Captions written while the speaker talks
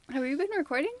we been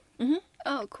recording? Mm-hmm.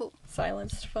 Oh, cool.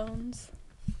 Silenced phones.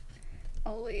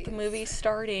 Always. The movie's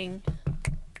starting.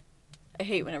 I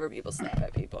hate whenever people snap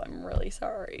at people. I'm really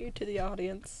sorry to the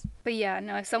audience. But yeah,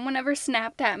 no, if someone ever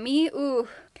snapped at me, ooh,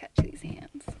 catch these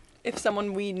hands. If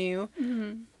someone we knew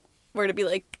Mm-hmm. were to be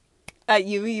like, at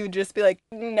you, you'd just be like,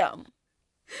 no.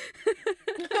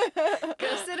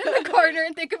 Go sit in the corner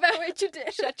and think about what you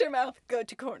did. Shut your mouth. Go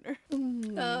to corner.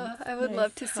 I would Nice,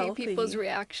 love to see healthy, people's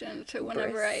reaction to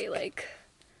whenever I, like,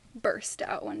 burst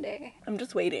out one day. I'm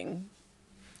just waiting.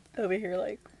 Over here,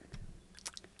 like.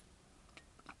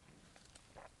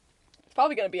 It's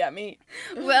probably gonna be at me.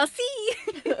 We'll see.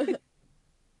 Dead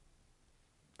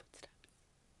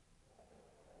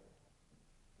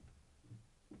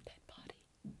body.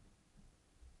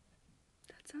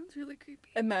 That sounds really creepy.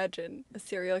 Imagine a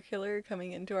serial killer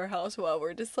coming into our house while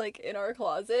we're just like in our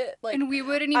closet. Like, And we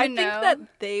wouldn't I even think know. that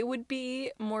they would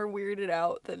be more weirded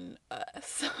out than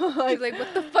us. I'd be like,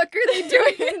 what the fuck are they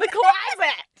doing in the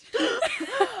closet?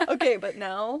 Okay, but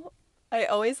now I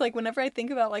always like whenever I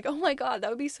think about like, oh my god, that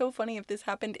would be so funny if this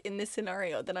happened in this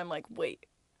scenario, then I'm like, wait,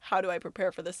 how do I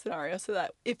prepare for this scenario so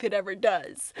that if it ever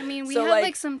does? I mean, we So, have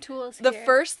like some tools The here.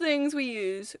 first things we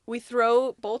use, we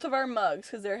throw both of our mugs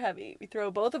because they're heavy. We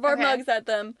throw both of our Okay. mugs at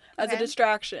them as a Okay.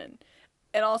 distraction.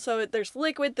 And also, if there's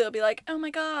liquid, they'll be like, oh my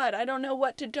god, I don't know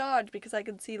what to dodge because I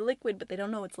can see liquid, but they don't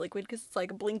know it's liquid because it's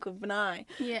like a blink of an eye.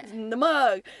 Yeah. It's in the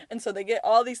mug. And so they get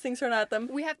all these things thrown at them.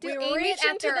 We have to We aim reach it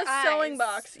at into their the sewing eyes.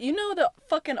 box. You know the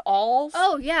fucking awls?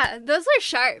 Oh, yeah. Those are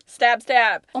sharp. Stab,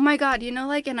 stab. Oh my god, you know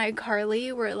like in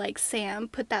iCarly where like Sam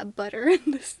put that butter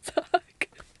in the sock?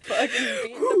 Fucking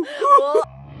beat them. Well,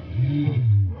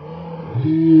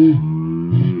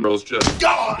 Girls just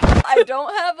I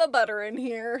don't have a butter in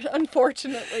here,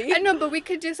 unfortunately. I know, but we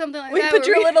could do something like We that. put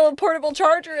where your little portable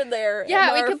charger in there. Yeah,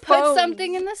 and we our could put phones.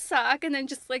 something in the sock and then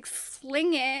just like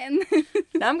sling it and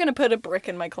Now I'm gonna put a brick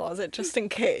in my closet just in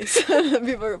case.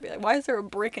 People are gonna be like, why is there a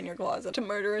brick in your closet to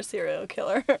murder a serial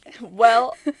killer?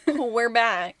 Well, we're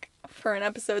back for an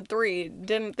episode 3.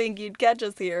 Didn't think you'd catch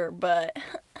us here, but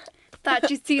thought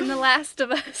you'd seen The Last of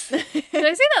Us. Did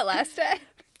I say that last time?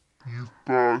 you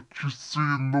thought you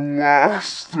seen the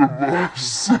last of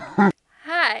us.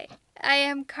 Hi, I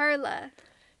am Carla,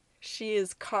 she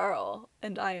is Carl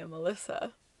and I am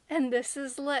Alyssa. and this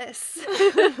is Liz.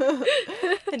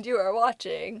 And you are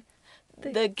watching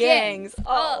The Gang's Gang's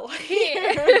All All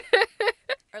Here.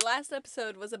 Our last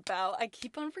episode was about, I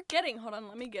keep on forgetting, hold on,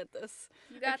 let me get this.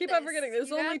 You got I keep this. on forgetting, there's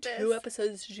You got only this. 2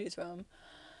 episodes to choose from.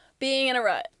 Being in a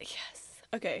rut. Yes.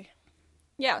 Okay.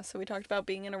 Yeah, so we talked about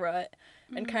being in a rut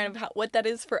and kind of what that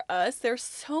is for us. There's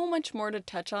so much more to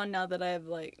touch on now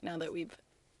that we've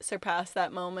surpassed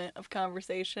that moment of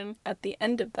conversation. At the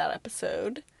end of that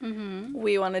episode,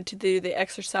 we wanted to do the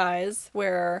exercise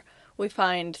where we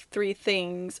find 3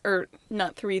 things, or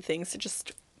not 3 things,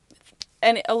 just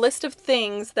a list of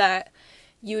things that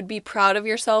you would be proud of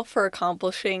yourself for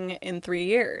accomplishing in 3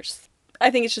 years. I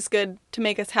think it's just good to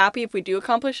make us happy if we do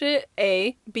accomplish it,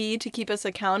 A. B, to keep us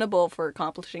accountable for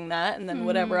accomplishing that, and then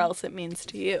whatever else it means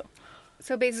to you.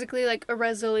 So basically like a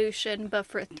resolution, but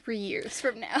for 3 years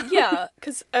from now. Yeah,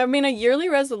 because, I mean, a yearly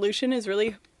resolution is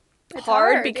really It's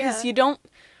hard hard, because yeah. you don't...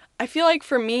 I feel like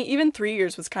for me, even 3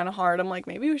 years was kind of hard. I'm like,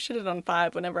 maybe we should have done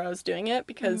 5 whenever I was doing it,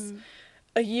 because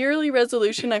a yearly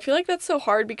resolution, I feel like that's so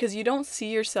hard because you don't see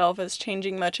yourself as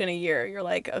changing much in a year. You're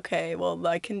like, okay, well,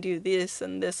 I can do this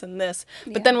and this and this.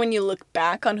 But then when you look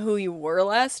back on who you were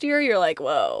last year, you're like,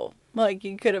 whoa, like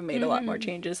you could have made a lot more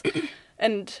changes.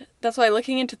 And that's why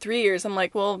looking into 3 years, I'm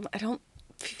like, well, I don't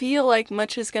feel like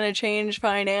much is going to change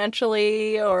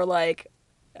financially or like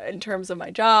in terms of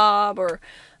my job or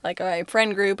like my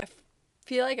friend group. I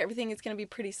feel like everything is going to be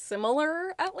pretty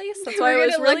similar, at least. That's why We're it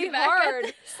was gonna look really back at hard.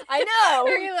 this. I know.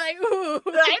 You're like, ooh,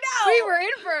 I know. we were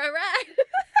in for a ride.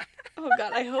 Oh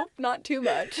god, I hope not too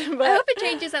much. I But hope it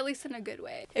changes at least in a good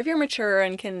way. if you're mature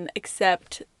and can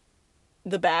accept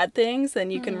the bad things,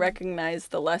 then you can recognize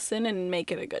the lesson and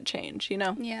make it a good change, you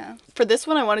know? Yeah. For this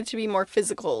one, I wanted to be more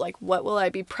physical. Like, what will I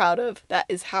be proud of that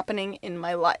is happening in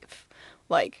my life?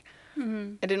 Like,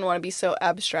 I didn't want to be so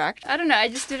abstract. I don't know. I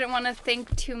just didn't want to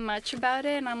think too much about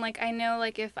it. And I'm like, I know,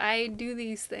 like, if I do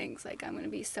these things, like, I'm going to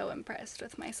be so impressed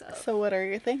with myself. So what are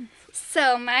your things?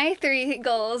 So my 3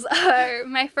 goals are,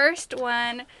 my first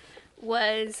one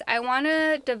was I want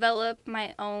to develop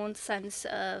my own sense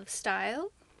of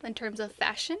style in terms of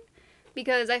fashion.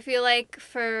 Because I feel like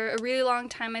for a really long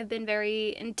time I've been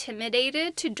very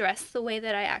intimidated to dress the way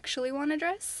that I actually want to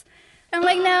dress. I'm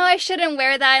like, no, I shouldn't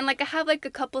wear that. And like, I have like a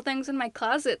couple things in my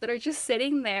closet that are just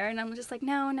sitting there, and I'm just like,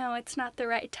 no, it's not the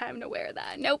right time to wear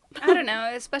that. Nope. I don't know.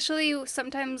 Especially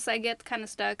sometimes I get kind of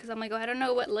stuck because I'm like, oh, I don't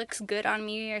know what looks good on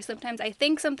me, or sometimes I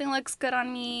think something looks good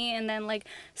on me, and then like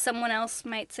someone else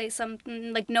might say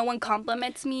something like no one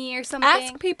compliments me or something.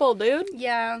 Ask people, dude.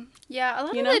 Yeah. A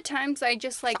lot You of know? the times I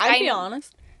just like I'd be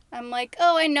honest. I'm like,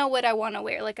 oh, I know what I want to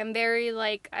wear. Like, I'm very,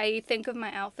 like, I think of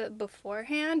my outfit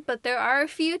beforehand, but there are a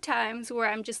few times where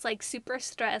I'm just, like, super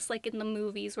stressed, like in the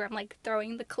movies where I'm, like,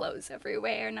 throwing the clothes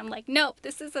everywhere, and I'm like, nope,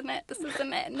 this isn't it,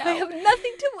 no. I have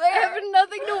nothing to wear. I have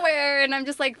nothing to wear, and I'm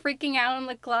just, like, freaking out in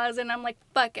the closet, and I'm like,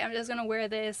 fuck it, I'm just gonna wear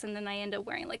this, and then I end up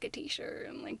wearing, like, a t-shirt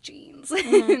and, like, jeans,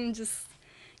 and just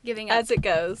giving up. As it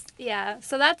goes. Yeah,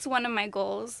 so that's one of my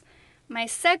goals. My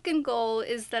second goal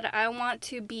is that I want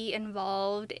to be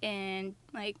involved in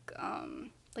like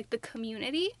the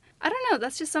community. I don't know,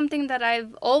 that's just something that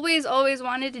I've always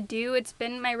wanted to do. It's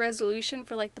been my resolution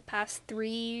for like the past 3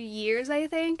 years, I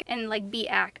think, and like be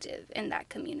active in that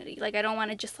community. Like I don't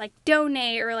want to just like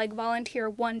donate or like volunteer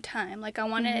one time. Like I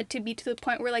want it to be to the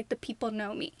point where like the people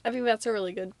know me. I think that's a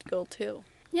really good goal too.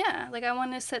 Yeah, like I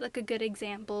want to set like a good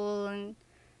example, and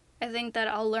I think that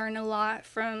I'll learn a lot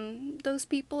from those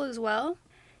people as well.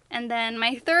 And then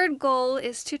my third goal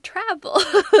is to travel.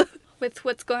 With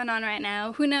what's going on right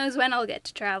now, who knows when I'll get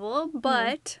to travel,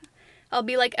 but I'll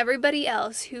be like everybody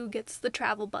else who gets the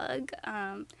travel bug.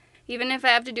 Even if I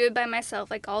have to do it by myself,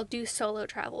 like I'll do solo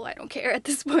travel. I don't care at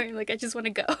this point. Like I just want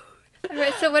to go. All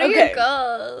right, so what are your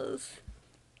goals?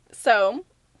 So,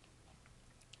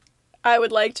 I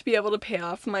would like to be able to pay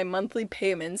off my monthly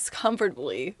payments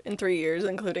comfortably in 3 years,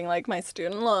 including like my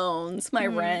student loans, my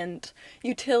rent,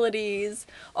 utilities,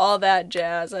 all that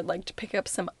jazz. I'd like to pick up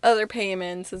some other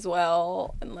payments as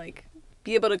well, and like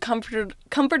be able to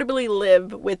comfortably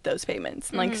live with those payments,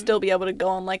 and like still be able to go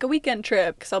on like a weekend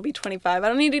trip because I'll be 25. I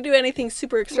don't need to do anything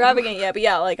super extravagant yet, but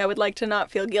yeah, like I would like to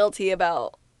not feel guilty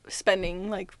about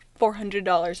spending like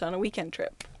 $400 on a weekend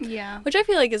trip. Yeah. Which I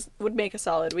feel like would make a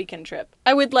solid weekend trip.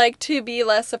 I would like to be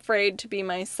less afraid to be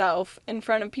myself in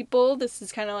front of people. This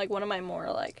is kind of like one of my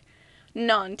more like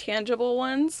non-tangible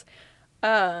ones.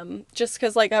 Just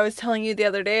because like I was telling you the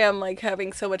other day, I'm like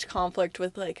having so much conflict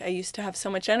with like I used to have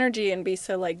so much energy and be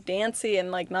so like dancey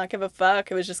and like not give a fuck.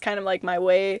 It was just kind of like my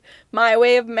way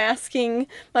of masking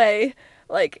my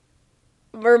like,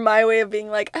 or my way of being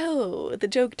like, oh, the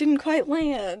joke didn't quite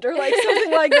land, or like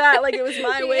something like that. Like it was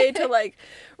my way to like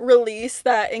release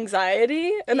that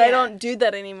anxiety, and I don't do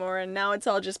that anymore, and now it's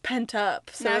all just pent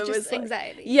up. So now it just was like,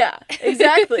 anxiety. yeah,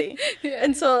 exactly. Yeah.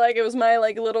 And so like it was my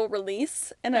like little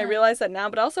release, and I realized that now,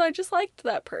 but also I just liked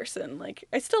that person. Like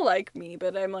I still like me,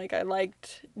 but I'm like I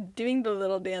liked doing the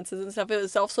little dances and stuff. It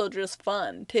was also just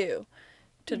fun too.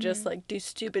 To just like do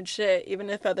stupid shit even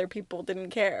if other people didn't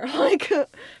care, like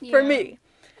for me.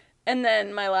 And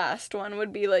then my last one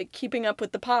would be like keeping up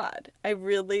with the pod. I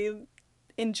really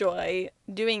enjoy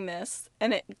doing this,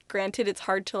 and granted it's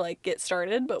hard to like get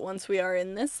started, but once we are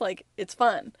in this, like it's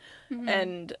fun.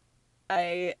 And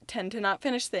I tend to not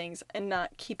finish things and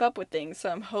not keep up with things, so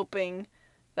I'm hoping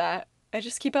that I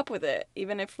just keep up with it,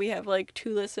 even if we have like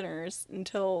 2 listeners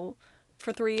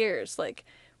for 3 years. Like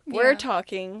we're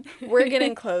talking, we're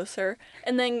getting closer,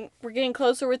 and then we're getting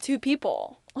closer with 2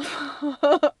 people.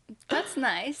 That's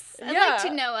nice. I'd Yeah. like to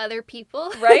know other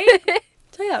people. Right?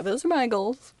 So yeah, those are my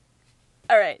goals.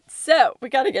 All right, so we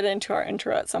got to get into our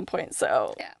intro at some point,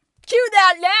 so Yeah. cue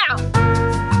that now!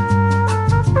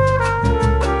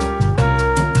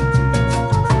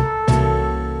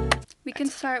 We can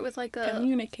start with like a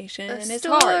Communication a is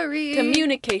hard. story.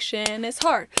 Communication is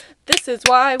hard. This is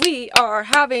why we are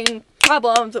having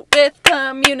problems with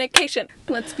communication.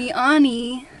 let's be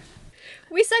honest.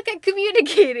 We suck at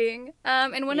communicating.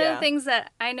 And one of Yeah. the things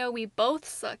that I know we both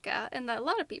suck at, and that a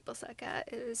lot of people suck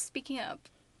at, is speaking up.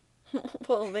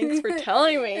 Well, thanks for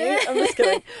telling me. I'm just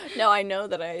kidding. No, I know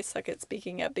that I suck at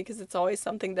speaking up because it's always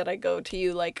something that I go to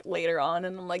you like later on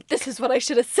and I'm like, this is what I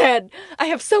should have said. I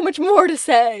have so much more to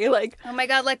say. Like, Oh my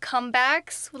god, like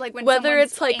comebacks? Like when whether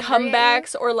someone's it's like angry at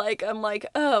comebacks or like I'm like,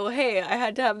 oh, hey, I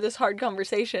had to have this hard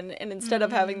conversation, and instead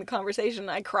of having the conversation,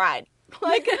 I cried.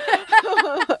 Like,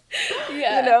 you.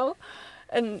 Yeah. you know?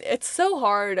 And it's so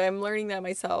hard. I'm learning that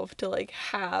myself, to like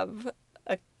have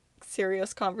a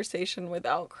serious conversation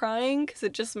without crying, because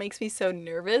it just makes me so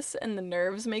nervous, and the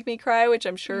nerves make me cry, which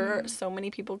I'm sure so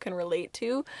many people can relate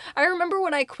to. I remember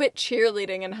when I quit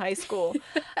cheerleading in high school.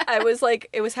 I was like,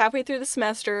 it was halfway through the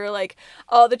semester, like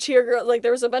all the cheer girls, like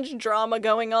there was a bunch of drama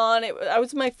going on. I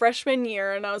was my freshman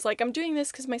year, and I was like, I'm doing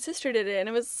this because my sister did it,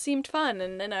 and it seemed fun,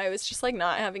 and then I was just like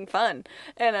not having fun,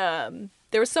 and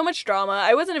there was so much drama.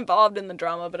 I wasn't involved in the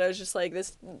drama, but I was just like,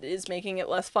 this is making it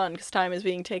less fun because time is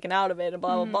being taken out of it and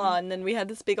blah, blah, blah. And then we had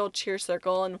this big old cheer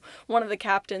circle, and one of the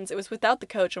captains, it was without the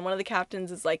coach, and one of the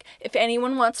captains is like, if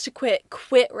anyone wants to quit,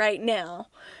 quit right now.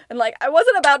 And, like, I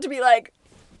wasn't about to be like...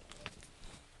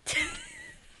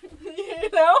 you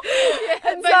know? Yeah,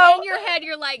 and but so, in your head,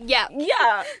 you're like, yeah.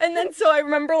 yeah. And then so I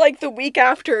remember, like, the week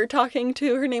after talking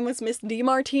to, her name was Miss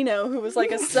DiMartino, who was,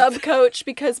 like, a sub-coach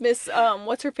because Miss,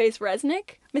 what's-her-face,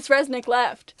 Resnick? Miss Resnick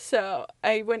left. So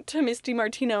I went to Miss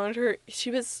DiMartino, and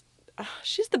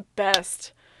she's the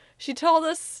best. She told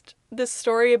us this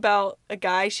story about a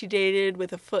guy she dated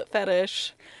with a foot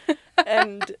fetish.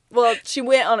 And, well, she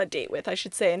went on a date with, I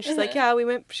should say. And she's like, yeah, we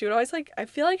went, she would always like, I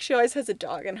feel like she always has a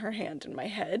dog in her hand in my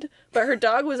head. But her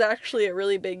dog was actually a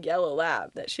really big yellow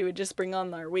lab that she would just bring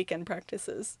on our weekend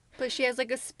practices. But she has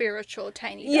like a spiritual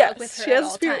tiny dog with her at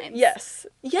all times. Yes.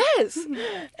 Yes.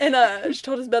 And she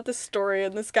told us about this story,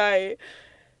 and this guy,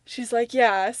 she's like,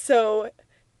 yeah, so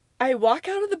I walk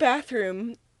out of the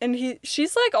bathroom, and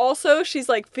she's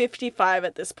like 55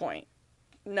 at this point.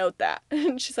 Note that.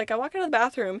 And she's like, I walk out of the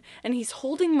bathroom, and he's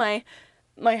holding my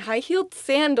high-heeled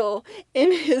sandal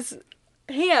in his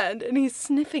hand, and he's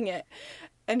sniffing it.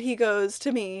 And he goes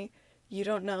to me, you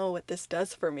don't know what this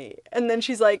does for me. And then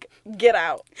she's like, get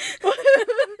out.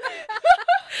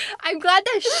 I'm glad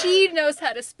that she knows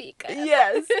how to speak.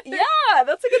 Yes. Yeah,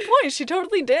 that's a good point. She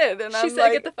totally did. And She I'm said,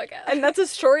 like, get the fuck out. and that's a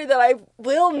story that I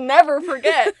will never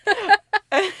forget.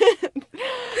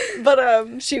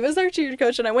 But she was our cheer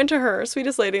coach, and I went to her,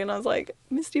 sweetest lady, and I was like,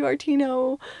 Miss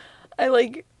DiMartino,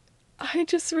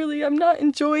 I'm not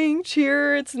enjoying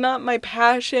cheer. It's not my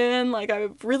passion. Like, I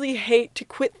really hate to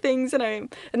quit things, and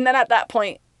then at that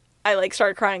point, I, like,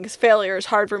 started crying because failure is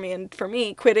hard for me, and for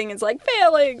me, quitting is like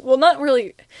failing. Well,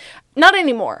 not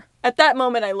anymore. At that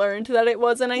moment, I learned that it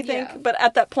wasn't, I think. Yeah. But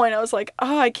at that point, I was like,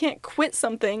 I can't quit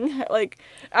something. Like,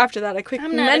 after that, I quit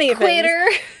I'm not many a quitter.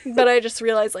 things. But I just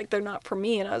realized, like, they're not for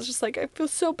me. And I was just like, I feel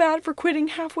so bad for quitting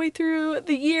halfway through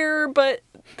the year, but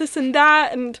this and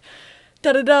that, and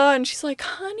da-da-da. And she's like,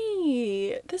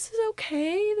 honey, this is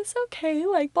okay.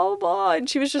 Like, blah, blah, blah. And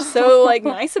she was just so, like,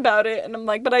 nice about it. And I'm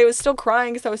like, but I was still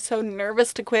crying because I was so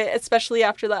nervous to quit, especially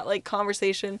after that, like,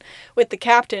 conversation with the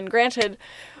captain. Granted,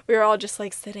 we were all just,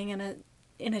 like, sitting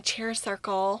in a chair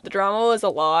circle. The drama was a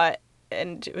lot,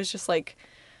 and it was just, like,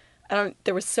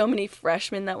 there was so many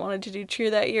freshmen that wanted to do cheer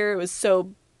that year. It was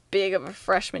so big of a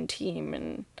freshman team,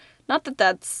 and not that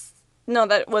that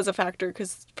was a factor,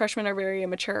 because freshmen are very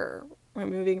immature. We're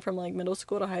moving from, like, middle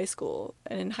school to high school,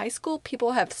 and in high school,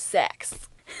 people have sex.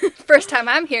 First time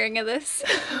I'm hearing of this.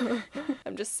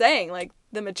 I'm just saying, like,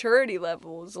 the maturity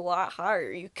level is a lot higher.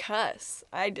 You cuss.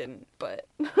 I didn't, but...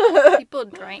 People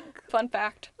drank. Fun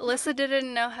fact. Alyssa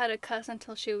didn't know how to cuss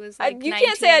until she was like You 19.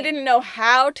 can't say I didn't know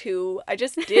how to. I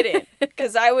just didn't.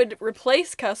 Because I would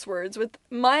replace cuss words with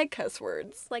my cuss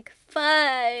words. Like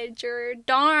fudge or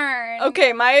darn.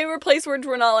 Okay, my replace words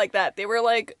were not like that. They were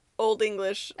like Old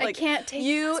English. I Like, can't take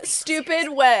you those stupid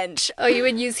wench. Oh, you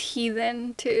would use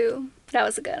heathen too. That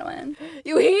was a good one.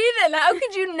 You heathen. How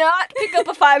could you not pick up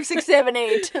a 5, 6, 7,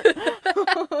 8?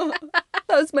 That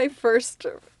was my first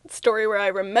story where I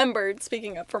remembered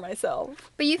speaking up for myself.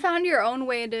 But you found your own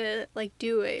way to like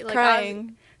do it. Like,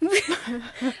 Crying.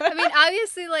 I mean,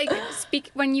 obviously, like,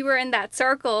 when you were in that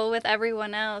circle with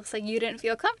everyone else, like, you didn't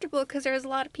feel comfortable because there was a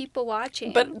lot of people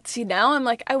watching. But see, now I'm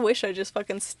like, I wish I just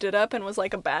fucking stood up and was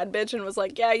like a bad bitch and was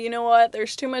like, yeah, you know what?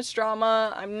 There's too much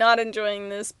drama. I'm not enjoying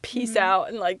this. Peace out.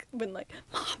 And like, been like,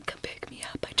 Mom, come pick me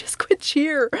up. I just quit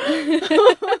cheer. But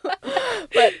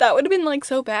that would have been like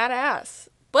so badass.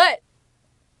 But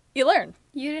you learn.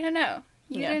 You didn't know.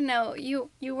 You Yeah. didn't know.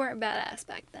 You weren't badass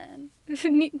back then.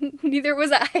 Neither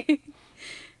was I.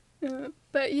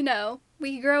 But, you know,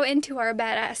 we grow into our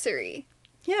badassery.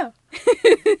 Yeah.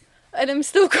 And I'm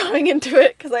still growing into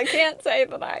it because I can't say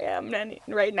that I am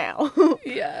right now.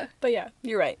 Yeah. But yeah,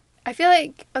 you're right. I feel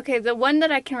like, okay, the one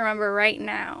that I can remember right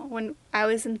now when I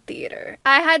was in theater,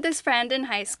 I had this friend in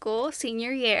high school,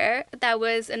 senior year, that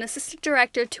was an assistant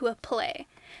director to a play.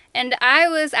 And I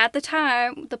was, at the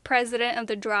time, the president of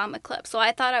the drama club. So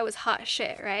I thought I was hot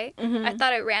shit, right? Mm-hmm. I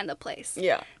thought I ran the place.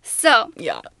 Yeah. So,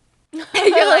 Yeah.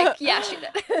 you're like, yeah, she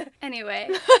did. Anyway,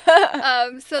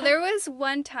 so there was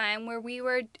one time where we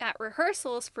were at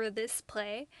rehearsals for this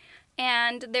play.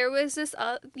 And there was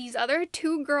these other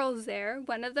two girls there.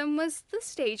 One of them was the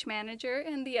stage manager,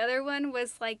 and the other one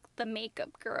was, like, the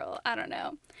makeup girl. I don't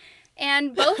know.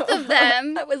 And both of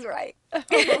them... That was right.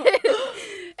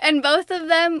 And both of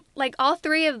them, like, all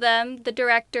three of them, the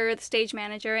director, the stage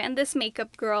manager, and this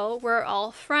makeup girl, were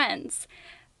all friends.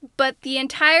 But the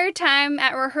entire time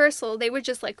at rehearsal, they would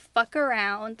just, like, fuck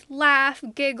around, laugh,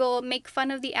 giggle, make fun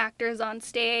of the actors on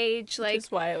stage. Which Like,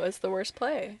 is why it was the worst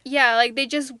play. yeah, like, they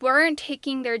just weren't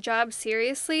taking their job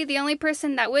seriously. The only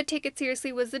person that would take it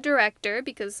seriously was the director,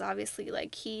 because obviously,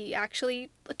 like, he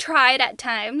actually tried at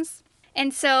times.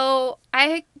 And so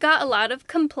I got a lot of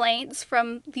complaints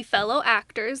from the fellow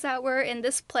actors that were in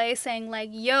this play saying, like,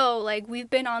 yo, like, we've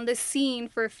been on this scene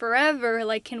for forever.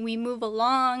 Like, can we move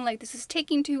along? Like, this is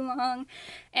taking too long.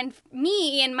 And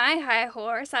me and my high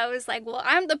horse, I was like, well,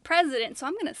 I'm the president, so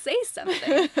I'm going to say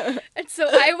something. And so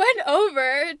I went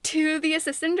over to the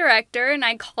assistant director and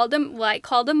I called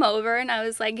him over and I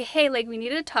was like, hey, like, we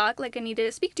need to talk. Like, I need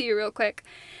to speak to you real quick.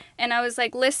 And I was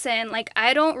like, listen, like,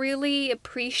 I don't really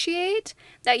appreciate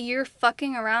that you're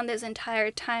fucking around this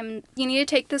entire time. You need to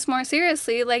take this more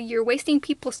seriously. Like, you're wasting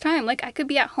people's time. Like, I could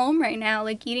be at home right now,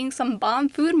 like, eating some bomb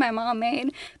food my mom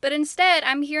made. But instead,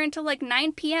 I'm here until, like,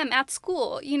 9 p.m. at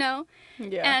school, you know?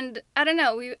 Yeah. And I don't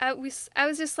know. I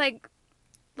was just like,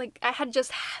 I had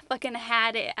just fucking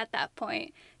had it at that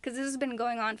point. Because this has been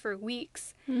going on for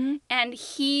weeks. Mm-hmm. And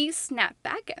he snapped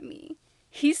back at me.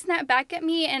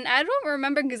 And I don't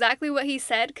remember exactly what he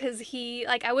said because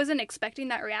I wasn't expecting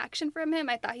that reaction from him.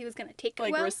 I thought he was going to take it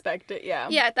Like, well. respect it, yeah.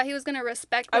 Yeah, I thought he was going to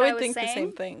respect what I I was saying. would think the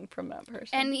same thing from that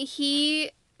person. And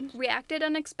he reacted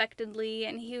unexpectedly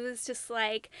and he was just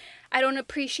like, I don't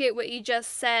appreciate what you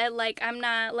just said. Like, I'm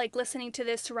not, like, listening to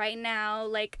this right now.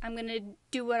 Like, I'm going to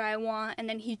do what I want. And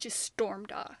then he just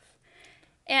stormed off.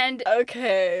 And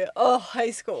okay. Oh,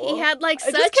 high school. he had, like,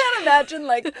 I just can't imagine,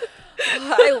 like,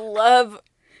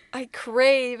 I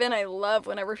crave and I love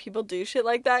whenever people do shit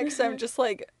like that because I'm just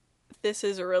like, this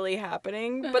is really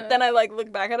happening. But then I, like,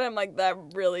 look back at it, I'm like, that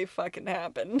really fucking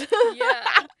happened.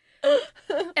 Yeah.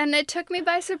 And it took me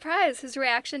by surprise. His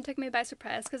reaction took me by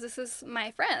surprise because this is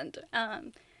my friend.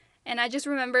 And I just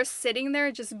remember sitting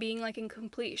there just being, like, in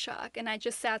complete shock. And I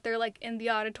just sat there, like, in the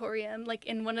auditorium, like,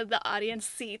 in one of the audience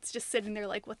seats, just sitting there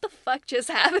like, what the fuck just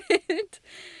happened?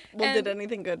 Well, did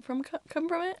anything good come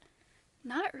from it?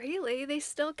 Not really. They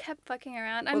still kept fucking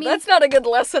around. I Well, mean, that's not a good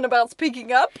lesson about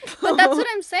speaking up. but that's what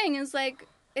I'm saying is, like,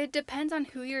 it depends on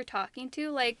who you're talking to.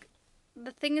 Like,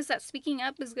 the thing is that speaking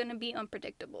up is going to be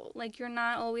unpredictable. Like, you're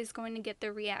not always going to get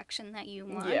the reaction that you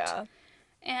want. Yeah.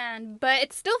 But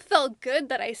it still felt good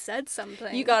that I said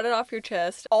something. You got it off your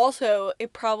chest. Also,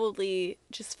 it probably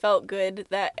just felt good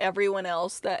that everyone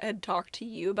else that had talked to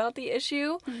you about the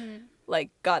issue, like,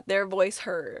 got their voice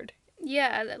heard.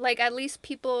 Yeah, like, at least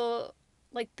people,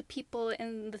 like, the people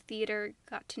in the theater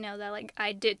got to know that, like,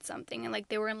 I did something. And, like,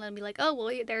 they weren't letting me, like, oh,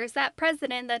 well, there's that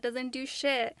president that doesn't do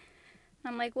shit.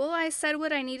 I'm like, well, I said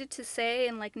what I needed to say,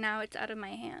 and, like, now it's out of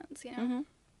my hands, you know? Mm-hmm.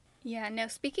 Yeah, no,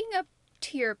 speaking up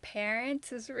to your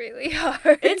parents is really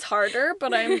hard. It's harder,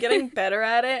 but I'm getting better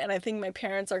at it, and I think my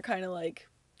parents are kind of, like,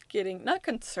 getting, not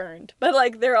concerned, but,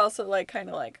 like, they're also, like, kind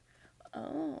of like,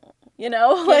 oh, you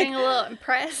know? Getting Like, a little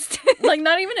impressed. like,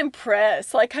 not even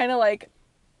impressed, like, kind of like,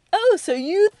 oh, so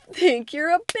you think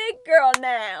you're a big girl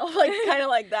now? Like, kind of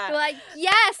like that. Like,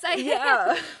 yes, I am.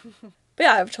 Yeah. But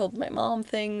yeah, I've told my mom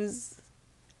things.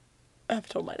 I've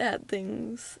told my dad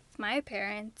things. My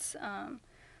parents,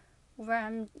 where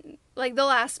I'm, like, they'll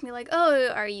ask me, like, oh,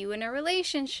 are you in a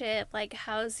relationship? Like,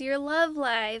 how's your love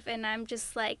life? And I'm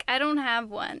just like, I don't have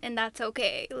one, and that's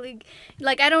okay.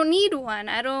 Like, I don't need one.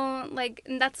 I don't, like,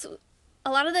 and that's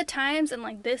a lot of the times, and,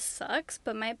 like, this sucks,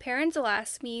 but my parents will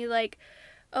ask me, like,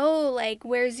 oh, like,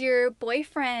 where's your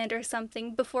boyfriend or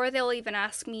something, before they'll even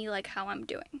ask me, like, how I'm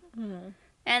doing. Mm-hmm.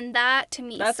 And that, to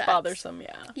me, That's sucks. bothersome,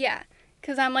 yeah. Yeah.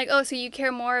 Because I'm like, oh, so you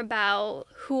care more about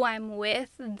who I'm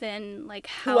with than, like,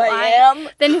 how Who I am?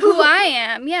 Than who I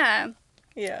am, yeah.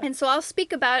 Yeah. And so I'll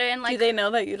speak about it and, like... Do they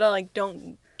know that you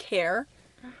don't care?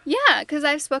 Yeah, because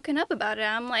I've spoken up about it.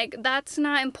 I'm like, that's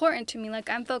not important to me. Like,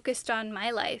 I'm focused on my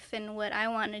life and what I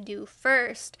want to do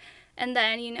first. And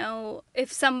then, you know,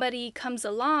 if somebody comes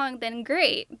along, then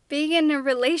great. Being in a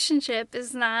relationship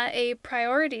is not a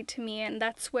priority to me, and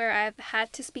that's where I've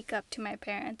had to speak up to my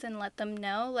parents and let them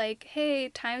know, like, hey,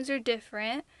 times are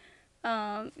different.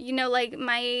 You know, like,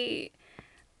 in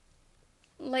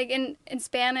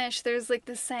Spanish, there's, like,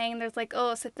 this saying, there's, like,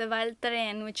 oh, se te va el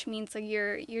tren, which means, like,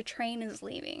 your train is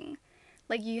leaving.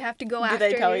 Like, you have to go after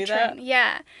they tell your you train. that?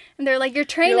 Yeah. And they're like, your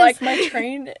train You're is... like, my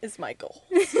train is my goals,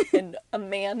 and a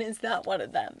man is not one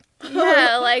of them.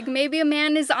 Yeah, like, maybe a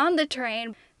man is on the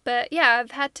train. But, yeah,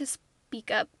 I've had to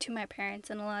speak up to my parents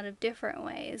in a lot of different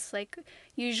ways. Like,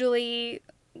 usually,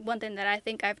 one thing that I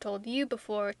think I've told you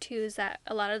before, too, is that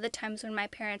a lot of the times when my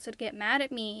parents would get mad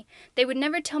at me, they would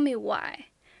never tell me why.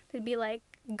 They'd be like,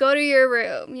 go to your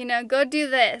room, go do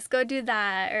this, go do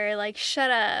that, or like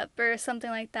shut up or something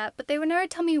like that. But they would never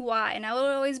tell me why, and I would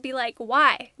always be like,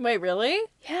 why? Wait, really?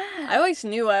 Yeah. I always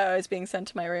knew why I was being sent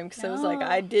to my room because it was like No.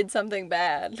 I did something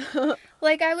bad.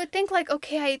 Like I would think like,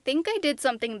 okay, I think I did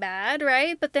something bad,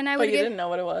 right? But then I But would you didn't know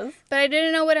what it was? but I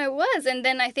didn't know what I was. And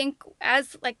then I think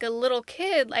as like a little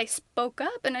kid, I spoke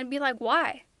up and I'd be like,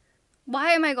 why?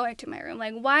 Why am I going to my room?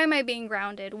 Like, why am I being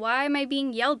grounded? Why am I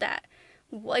being yelled at?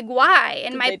 Like, why?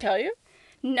 And Did they tell you?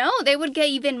 no, they would get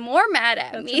even more mad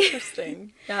at That's me.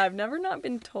 interesting. Yeah, I've never not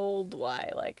been told why.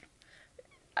 Like,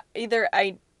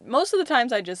 most of the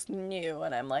times I just knew,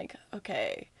 and I'm like,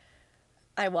 okay,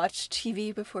 I watched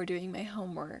TV before doing my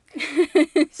homework.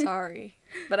 Sorry.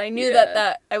 But I knew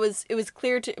Yeah. it was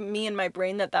clear to me in my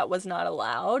brain that was not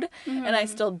allowed, and Mm-hmm. I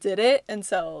still did it, and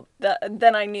so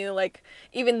then I knew, like,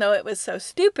 even though it was so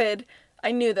stupid,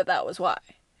 I knew that was why.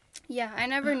 Yeah, I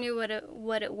never knew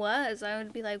what it was. I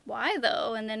would be like, why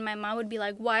though? And then my mom would be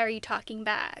like, why are you talking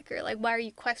back? Or like, why are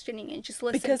you questioning it? Just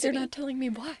listen Because to you're me. not telling me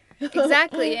why.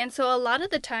 Exactly. And so a lot of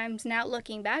the times now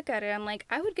looking back at it, I'm like,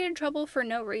 I would get in trouble for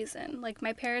no reason. Like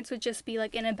my parents would just be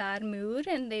like in a bad mood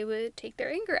and they would take their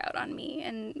anger out on me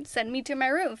and send me to my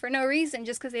room for no reason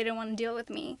just because they didn't want to deal with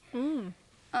me. Mm.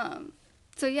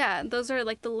 So yeah, those are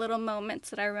like the little moments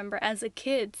that I remember as a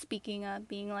kid speaking up,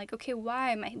 being like, okay,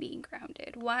 why am I being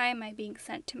grounded? Why am I being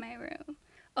sent to my room?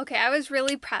 Okay, I was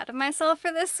really proud of myself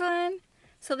for this one.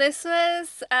 So this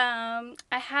was, I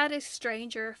had a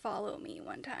stranger follow me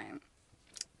one time.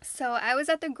 So I was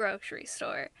at the grocery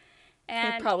store. You're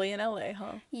And probably in LA,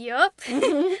 huh? yup,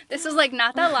 this was like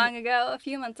not that long ago, a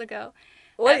few months ago.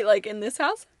 Wait, like in this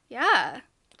house? Yeah.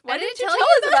 Why I didn't didn't you tell tell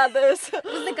you us about this? It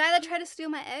was the guy that tried to steal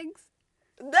my eggs.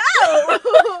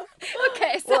 No!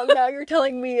 Okay, so Well, now you're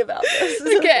telling me about this.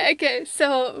 okay.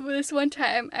 So this one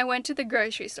time I went to the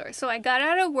grocery store. So I got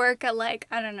out of work at like,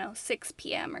 I don't know, 6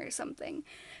 p.m. or something.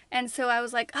 And so I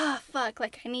was like, oh, fuck,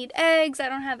 like I need eggs. I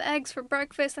don't have eggs for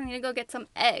breakfast. I need to go get some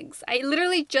eggs. I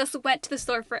literally just went to the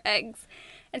store for eggs.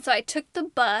 And so I took the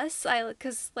bus,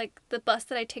 because like the bus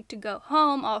that I take to go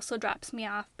home also drops me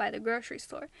off by the grocery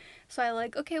store. So I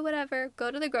like, okay, whatever,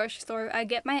 go to the grocery store, I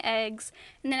get my eggs,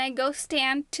 and then I go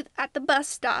stand at the bus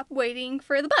stop waiting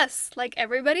for the bus, like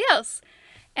everybody else.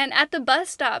 And at the bus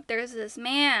stop, there's this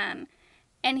man,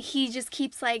 and he just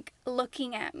keeps like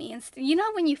looking at me. And you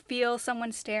know when you feel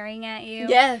someone staring at you?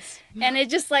 Yes. And it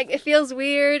just like, it feels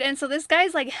weird. And so this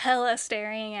guy's like hella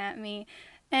staring at me.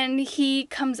 And he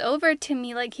comes over to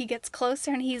me, like he gets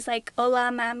closer and he's like,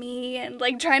 hola, mami, and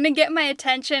like trying to get my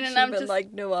attention. And Should've I'm been just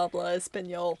like, no habla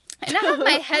español. and I have my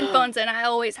headphones in. I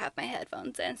always have my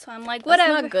headphones in. So I'm like, That's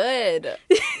whatever. not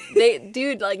good.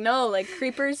 Dude, like, no, like,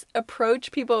 creepers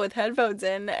approach people with headphones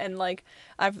in, and, like,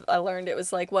 I learned it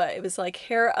was, like, what? It was, like,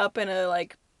 hair up in a,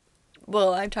 like,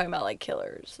 well, I'm talking about, like,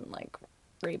 killers and, like,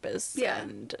 rapists Yeah.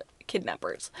 and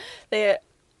kidnappers.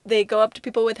 They go up to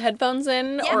people with headphones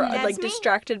in, Yeah, or that's like me.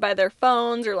 distracted by their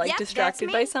phones, or like Yep, distracted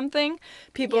that's by me. something.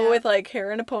 People Yeah. with like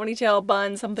hair in a ponytail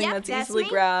bun, something Yep, that's that's easily me.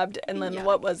 grabbed, and then Yeah.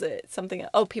 what was it? Something.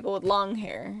 Oh, people with long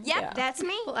hair. Yep, Yeah. that's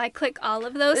me. Well, I click all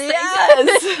of those things.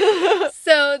 Yes.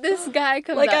 So this guy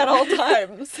comes like up. at all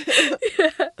times.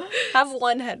 Have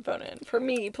one headphone in for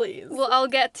me, please. Well, I'll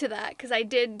get to that because I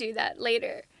did do that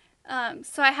later.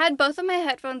 So I had both of my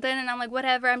headphones in, and I'm like,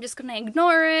 whatever, I'm just gonna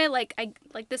ignore it. Like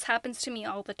this happens to me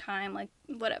all the time. Like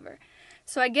whatever.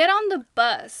 So I get on the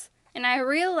bus, and I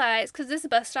realize, because this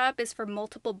bus stop is for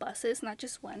multiple buses, not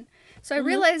just one. So I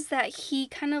realized that he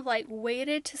kind of like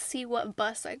waited to see what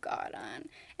bus I got on,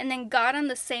 and then got on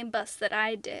the same bus that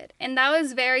I did, and that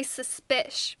was very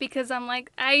suspicious because I'm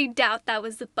like, I doubt that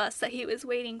was the bus that he was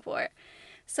waiting for.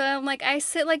 So I'm like, I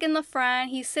sit like in the front,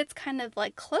 he sits kind of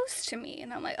like close to me,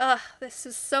 and I'm like, ugh, this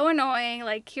is so annoying,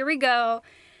 like, here we go.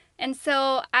 And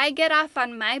so I get off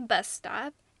on my bus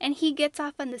stop, and he gets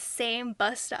off on the same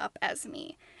bus stop as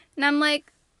me. And I'm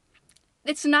like,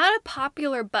 it's not a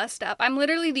popular bus stop. I'm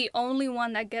literally the only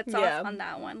one that gets Yeah. off on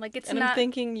that one. Like, it's and not. I'm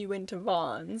thinking you went to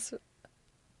Vaughn's.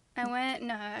 I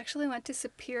actually went to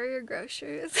Superior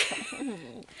Grocers.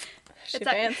 She It's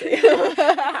like- fancy. It's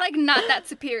like not that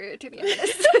superior, to be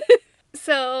honest.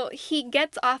 So he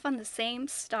gets off on the same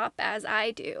stop as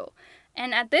I do.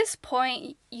 And at this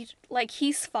point,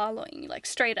 he's following me, like,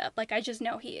 straight up. Like, I just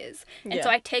know he is. And so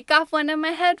Yeah. I take off one of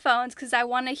my headphones because I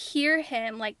want to hear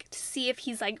him, like, to see if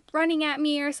he's, like, running at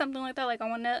me or something like that. Like, I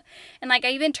want to... And, like, I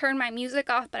even turn my music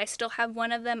off, but I still have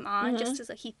one of them on just as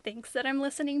like, he thinks that I'm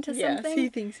listening to Yes, something. he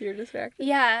thinks you're distracted.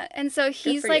 Yeah, and so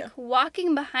he's, for like, you.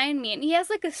 walking behind me. And he has,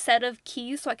 like, a set of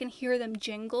keys so I can hear them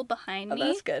jingle behind Oh, me.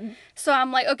 that's good. So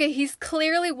I'm like, okay, he's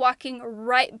clearly walking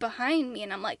right behind me.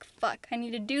 And I'm like, fuck, I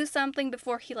need to do something. something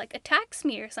before he, like, attacks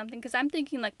me or something, because I'm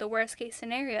thinking, like, the worst case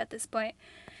scenario at this point.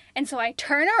 And so I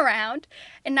turn around,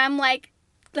 and I'm like,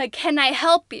 can I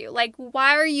help you? Like,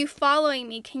 why are you following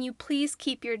me? Can you please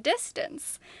keep your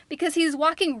distance? Because he's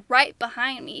walking right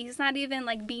behind me. He's not even,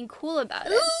 like, being cool about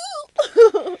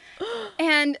it.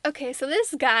 And, okay, so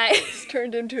this guy... It's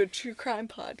turned into a true crime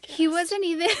podcast. He wasn't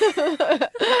even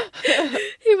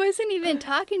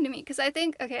talking to me, because I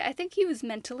think he was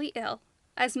mentally ill,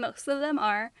 as most of them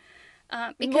are.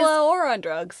 Well, or on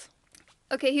drugs.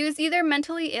 Okay, he was either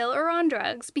mentally ill or on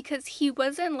drugs, because he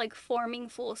wasn't, like, forming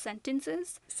full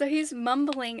sentences. So he's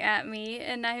mumbling at me,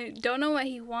 and I don't know what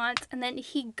he wants. And then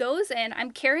he goes in.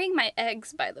 I'm carrying my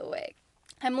eggs, by the way.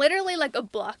 I'm literally, like, a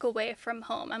block away from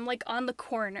home. I'm, like, on the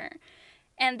corner.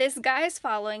 And this guy's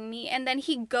following me, and then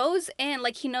he goes in,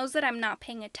 like, he knows that I'm not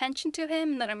paying attention to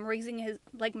him, that I'm raising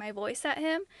my voice at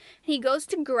him. And he goes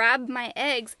to grab my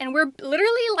eggs, and we're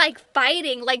literally, like,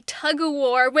 fighting, like,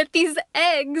 tug-of-war with these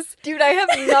eggs. Dude, I have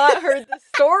not heard this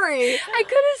story. I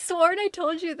could have sworn I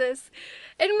told you this.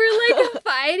 And we're, like,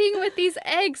 fighting with these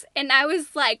eggs, and I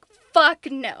was like, fuck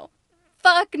no.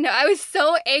 Fuck no. I was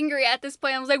so angry at this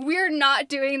point. I was like, we're not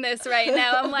doing this right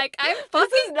now. I'm like,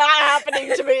 This is not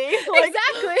happening to me. Like,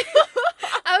 exactly.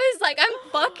 I was like,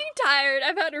 I'm fucking tired.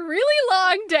 I've had a really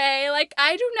long day. Like,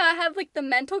 I do not have, like, the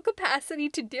mental capacity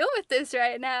to deal with this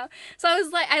right now. So I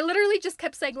was like, I literally just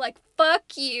kept saying, like,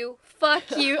 fuck you,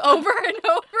 over and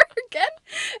over again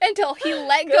until he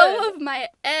let go of my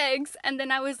eggs. And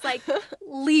then I was like,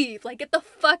 leave, like, get the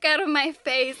fuck out of my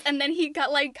face. And then he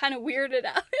got, like, kind of weirded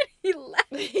out and he left.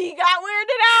 He got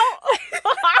weirded out.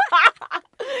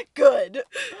 Good.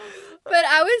 But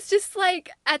I was just like,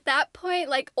 at that point,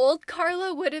 like, old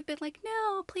Carla would have been like,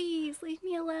 no, please, leave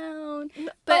me alone.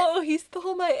 But he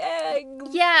stole my eggs.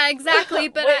 yeah, exactly.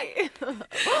 But Wait.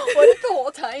 What if the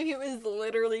whole time he was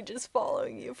literally just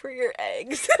following you for your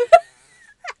eggs?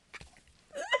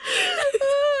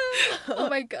 oh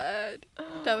my god,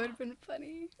 that would have been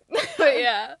funny. But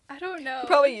yeah, I don't know.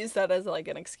 Probably use that as, like,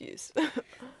 an excuse.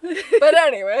 But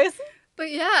anyways. But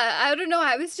yeah, I don't know.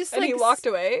 I was just And like... he walked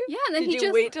away? Yeah, and then Did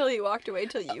you wait till he walked away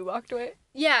till you walked away?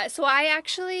 Yeah, so I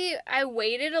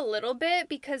waited a little bit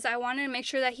because I wanted to make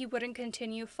sure that he wouldn't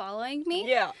continue following me.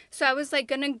 Yeah. So I was, like,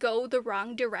 gonna go the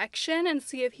wrong direction and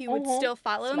see if he would still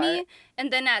follow Smart. me.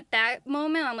 And then at that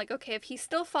moment, I'm like, okay, if he's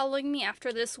still following me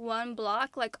after this one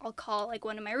block, like, I'll call, like,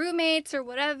 one of my roommates or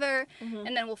whatever,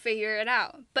 and then we'll figure it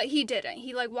out. But he didn't.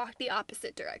 He, like, walked the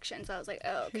opposite direction. So I was like,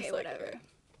 oh, okay, He's like, whatever.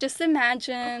 Just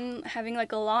imagine having,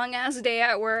 like, a long-ass day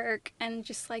at work and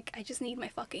just, like, I just need my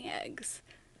fucking eggs.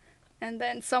 And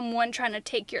then someone trying to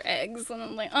take your eggs, and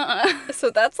I'm like, So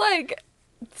that's, like...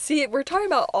 See, we're talking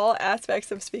about all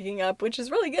aspects of speaking up, which is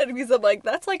really good because I'm like,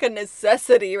 that's like a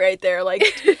necessity right there. Like,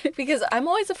 because I'm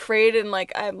always afraid and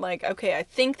like, I'm like, okay, I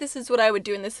think this is what I would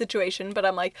do in this situation, but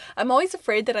I'm like, I'm always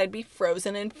afraid that I'd be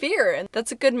frozen in fear. And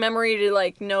that's a good memory to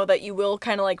like know that you will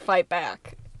kind of like fight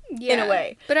back in a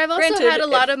way. But I've also Granted, had a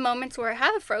lot of moments where I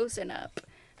have frozen up.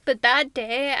 But that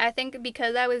day, I think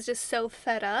because I was just so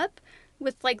fed up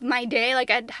with, like, my day,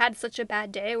 like, I'd had such a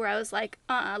bad day where I was like,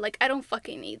 like, I don't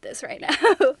fucking need this right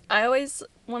now. I always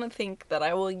want to think that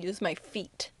I will use my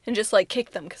feet and just, like,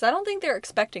 kick them, because I don't think they're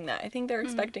expecting that. I think they're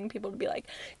expecting people to be like,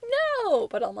 no,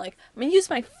 but I'm like, I'm gonna use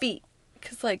my feet,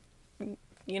 because, like,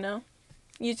 you know,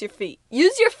 use your feet.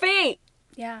 Use your feet!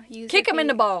 Yeah, Kick them in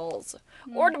the balls.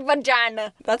 Or the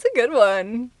vagina. That's a good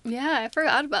one. Yeah, I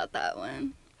forgot about that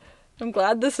one. I'm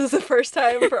glad this is the first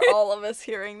time for all of us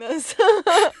hearing this.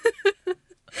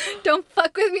 Don't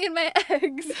fuck with me and my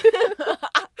eggs.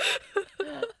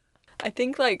 I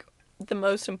think, like, the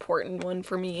most important one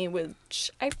for me,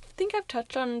 which I think I've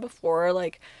touched on before,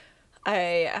 like,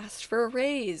 I asked for a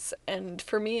raise, and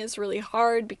for me it's really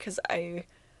hard because I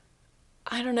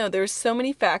don't know, there's so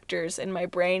many factors in my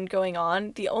brain going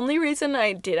on. The only reason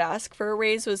I did ask for a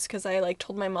raise was because I, like,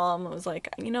 told my mom, I was like,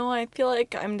 you know, I feel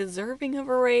like I'm deserving of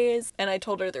a raise, and I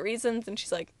told her the reasons, and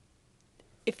she's like,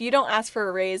 if you don't ask for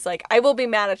a raise, like, I will be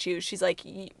mad at you. She's like,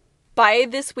 by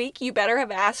this week, you better have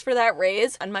asked for that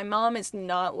raise. And my mom is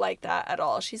not like that at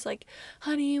all. She's like,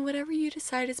 honey, whatever you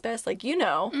decide is best, like, you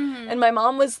know. And my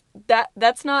mom was,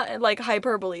 that's not, like,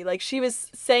 hyperbole. Like, she was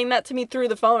saying that to me through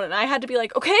the phone, and I had to be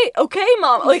like, okay,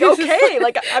 mom. Like, okay.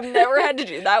 Like, I've never had to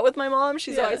do that with my mom.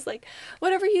 She's always like,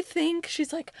 whatever you think.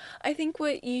 She's like, I think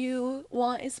what you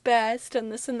want is best,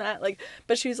 and this and that. Like,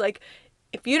 but she's like,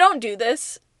 if you don't do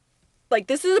this, like,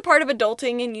 this is a part of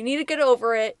adulting, and you need to get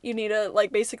over it. You need to,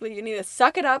 like, basically, you need to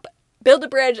suck it up build a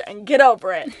bridge and get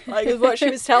over it, like, is what she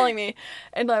was telling me.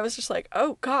 And I was just like,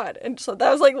 oh God. And so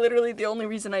that was like literally the only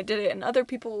reason I did it. And other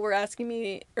people were asking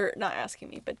me, or not asking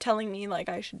me, but telling me like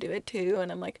I should do it too.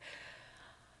 And I'm like,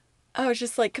 I was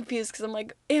just like confused because I'm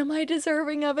like, am I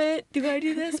deserving of it? Do I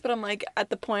do this? But I'm like, at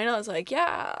the point I was like,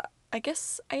 yeah, I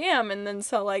guess I am. And then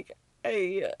so like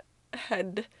I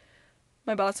had,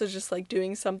 my boss was just like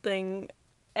doing something,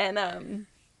 and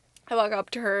I walked up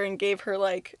to her and gave her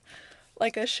like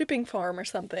a shipping form or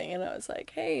something, and I was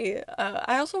like, hey,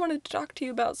 I also wanted to talk to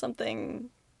you about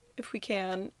something, if we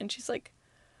can. And she's like,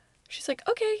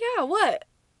 okay, yeah, what?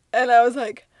 And I was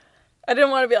like, I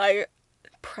didn't want to be like,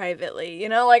 privately, you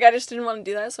know, like I just didn't want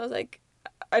to do that. So I was like,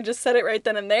 I just said it right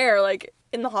then and there, like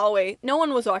in the hallway. No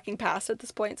one was walking past at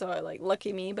this point, so I like,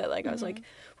 lucky me. But like I was like,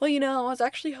 well, you know, I was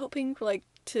actually hoping like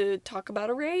to talk about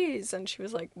a raise. And she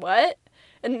was like, what?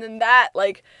 And then that,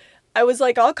 like, I was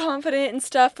like all confident and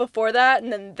stuff before that,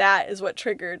 and then that is what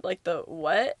triggered, like, the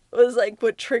what was like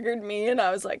what triggered me. And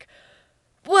I was like,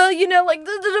 well, you know, like,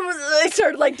 I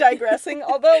started like digressing,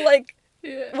 although like,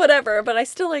 yeah, whatever, but I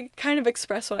still like kind of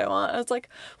express what I want. I was like,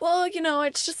 well, you know,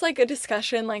 it's just like a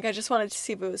discussion, like I just wanted to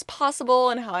see if it was possible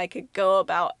and how I could go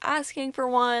about asking for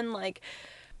one, like.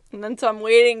 And then so I'm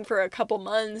waiting for a couple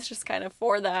months just kind of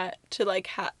for that to like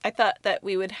I thought that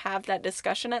we would have that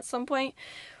discussion at some point.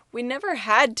 We never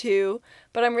had to,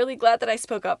 but I'm really glad that I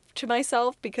spoke up to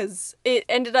myself, because it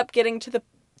ended up getting to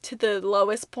the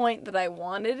lowest point that I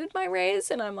wanted in my raise,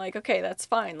 and I'm like, okay, that's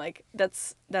fine. Like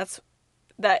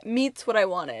that meets what I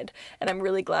wanted, and I'm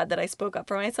really glad that I spoke up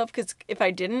for myself, because if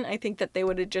I didn't, I think that they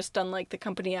would have just done like the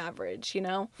company average, you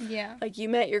know? Yeah. Like, you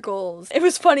met your goals. It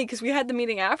was funny because we had the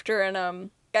meeting after, and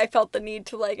I felt the need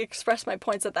to like express my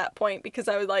points at that point, because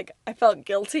I was like, I felt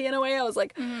guilty in a way. I was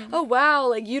like, oh wow,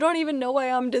 like you don't even know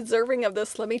why I'm deserving of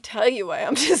this. Let me tell you why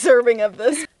I'm deserving of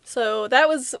this. So that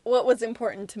was what was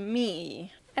important to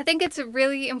me. I think it's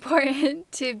really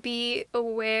important to be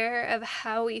aware of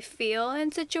how we feel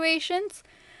in situations,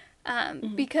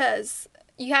 because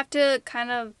you have to kind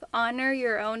of honor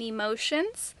your own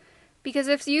emotions, because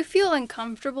if you feel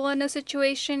uncomfortable in a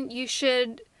situation, you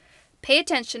should pay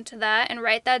attention to that and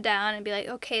write that down and be like,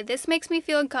 okay, this makes me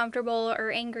feel uncomfortable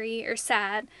or angry or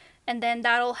sad, and then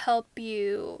that'll help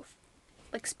you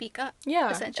like speak up. Yeah,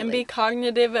 essentially. And be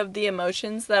cognitive of the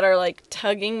emotions that are like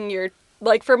tugging your.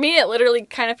 Like, for me, it literally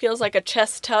kind of feels like a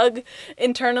chest tug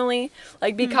internally.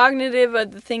 Like, be cognitive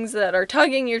of the things that are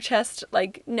tugging your chest.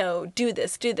 Like, no, do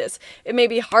this, do this. It may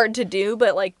be hard to do,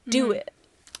 but, like, do it.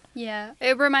 Yeah.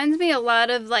 It reminds me a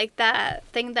lot of, like, that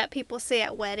thing that people say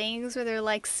at weddings where they're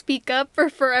like, speak up or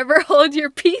forever hold your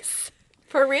peace.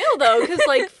 For real, though, because,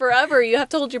 like, forever, you have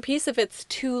to hold your peace if it's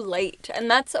too late.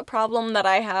 And that's a problem that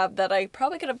I have that I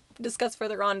probably could have discussed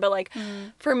further on. But, like,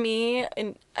 for me,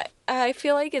 and I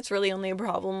feel like it's really only a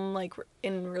problem, like,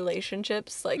 in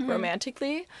relationships, like,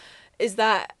 romantically, is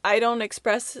that I don't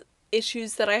express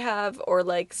issues that I have or,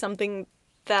 like, something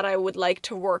that I would like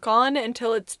to work on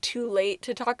until it's too late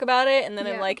to talk about it. And then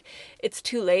I'm like, it's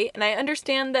too late. And I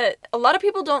understand that a lot of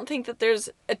people don't think that there's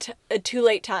a too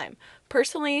late time.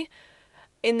 Personally,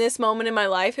 in this moment in my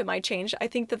life, it might change. I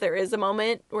think that there is a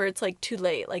moment where it's like too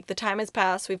late. Like, the time has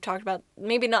passed. We've talked about,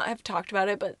 maybe not have talked about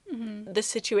it, but the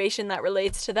situation that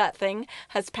relates to that thing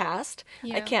has passed.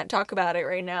 Yeah. I can't talk about it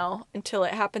right now until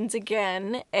it happens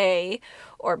again, A,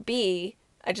 or B,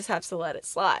 I just have to let it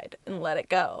slide and let it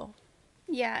go.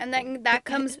 Yeah, and then that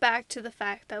comes back to the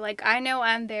fact that, like, I know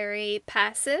I'm very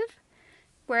passive,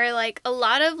 where, like, a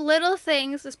lot of little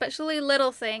things, especially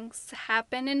little things,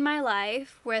 happen in my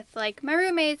life with, like, my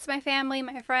roommates, my family,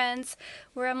 my friends,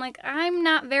 where I'm like, I'm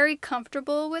not very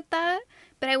comfortable with that,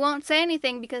 but I won't say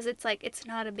anything because it's like, it's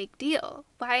not a big deal.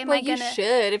 Why am I gonna... you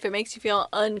should if it makes you feel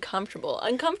uncomfortable.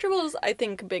 Uncomfortable is, I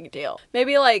think, a big deal.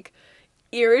 Maybe, like,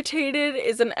 irritated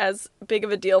isn't as big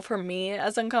of a deal for me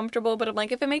as uncomfortable, but I'm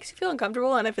like, if it makes you feel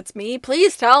uncomfortable and if it's me,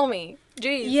 please tell me.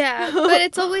 Jeez. Yeah, but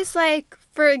it's always like,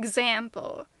 for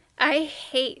example, I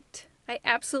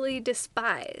absolutely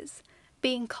despise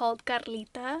being called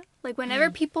Carlita. Like,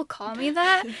 whenever people call me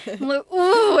that, I'm like,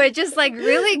 ooh, it just, like,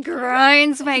 really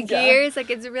grinds my gears. Like,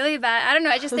 it's really bad. I don't know,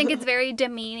 I just think it's very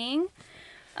demeaning,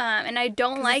 and I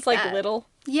don't like that. It's, like, little.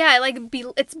 Yeah, like,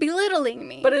 it's belittling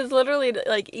me. But it's literally,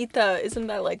 like, Ita, isn't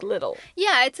that, like, little?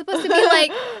 Yeah, it's supposed to be,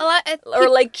 like, a lot... or,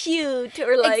 like, cute,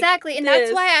 or, like, exactly, and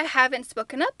that's why I haven't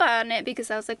spoken up on it, because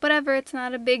I was like, whatever, it's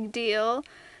not a big deal.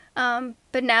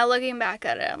 But now looking back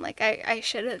at it, I'm like, I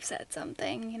should have said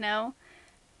something, you know?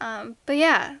 But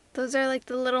yeah, those are, like,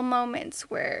 the little moments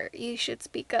where you should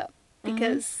speak up,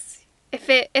 because if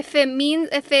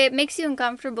it makes you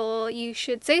uncomfortable, you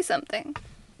should say something.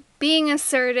 being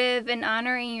assertive and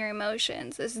honoring your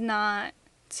emotions is not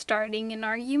starting an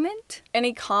argument.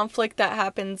 Any conflict that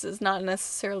happens is not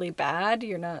necessarily bad.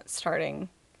 You're not starting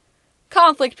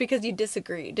conflict because you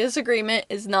disagree. Disagreement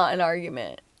is not an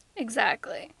argument.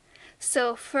 Exactly.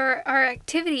 So for our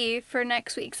activity for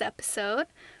next week's episode,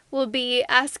 we'll be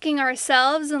asking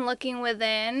ourselves and looking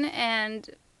within and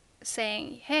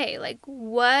saying, hey, like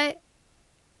what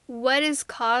is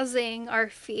causing our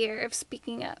fear of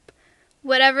speaking up?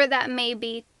 Whatever that may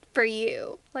be for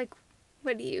you. Like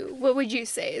what would you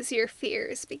say is your fear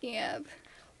of speaking up?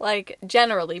 Like,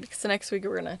 generally, because next week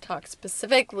we're going to talk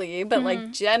specifically, but,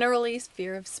 like, generally,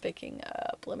 fear of speaking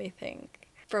up. Let me think.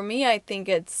 For me, I think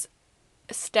it's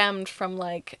stemmed from,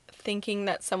 like, thinking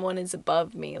that someone is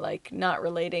above me, like, not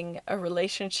relating a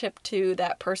relationship to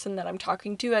that person that I'm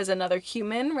talking to as another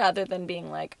human, rather than being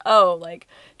like, oh, like,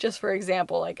 just for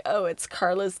example, like, oh, it's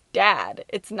Carla's dad.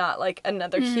 It's not, like,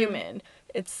 another human.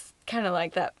 It's kind of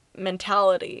like that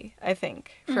mentality, I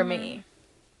think, for me.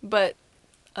 But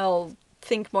I'll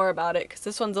think more about it because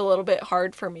this one's a little bit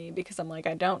hard for me because I'm like,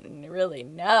 I don't really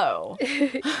know.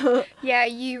 Yeah,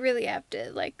 you really have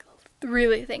to like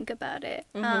really think about it.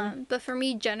 But for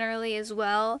me generally as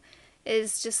well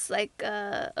is just like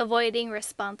avoiding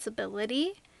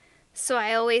responsibility. So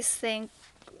I always think,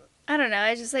 I don't know,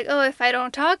 I just like, oh, if I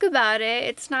don't talk about it,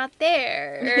 it's not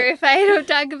there. Or if I don't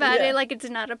talk about it, like it's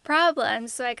not a problem.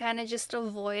 So I kind of just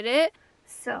avoid it.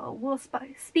 So we'll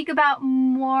speak about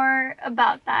more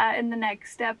about that in the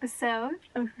next episode.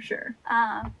 Oh, for sure.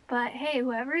 But hey,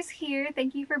 whoever's here,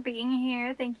 thank you for being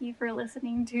here. Thank you for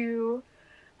listening to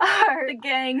our... The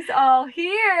gang's all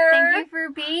here. Thank you for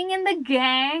being in the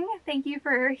gang. Thank you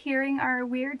for hearing our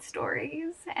weird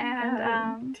stories.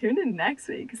 And tune in next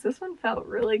week because this one felt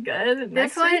really good. And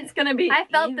this next one, week's going to be I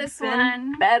felt this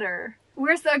one better.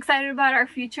 We're so excited about our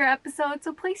future episodes,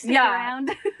 so please stick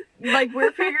around. Like,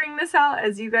 we're figuring this out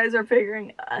as you guys are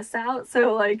figuring us out.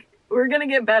 So, like, we're going to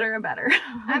get better and better.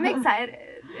 I'm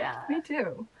excited. Yeah. Me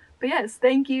too. But yes,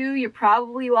 thank you. You're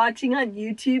probably watching on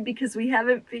YouTube because we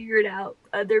haven't figured out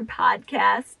other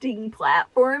podcasting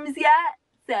platforms yet.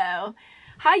 So,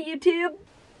 hi, YouTube.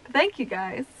 Thank you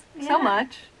guys so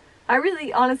much. I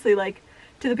really, honestly, like,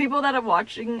 to the people that I'm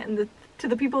watching and to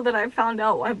the people that I've found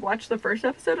out I've watched the first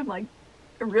episode, I'm like,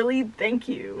 really, thank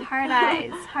you. Hard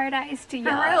eyes to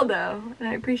y'all. For real, though. And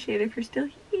I appreciate it if you're still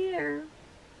here.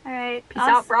 All right. Peace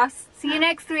out, bros. See you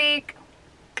next week.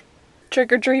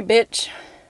 Trick or treat, bitch.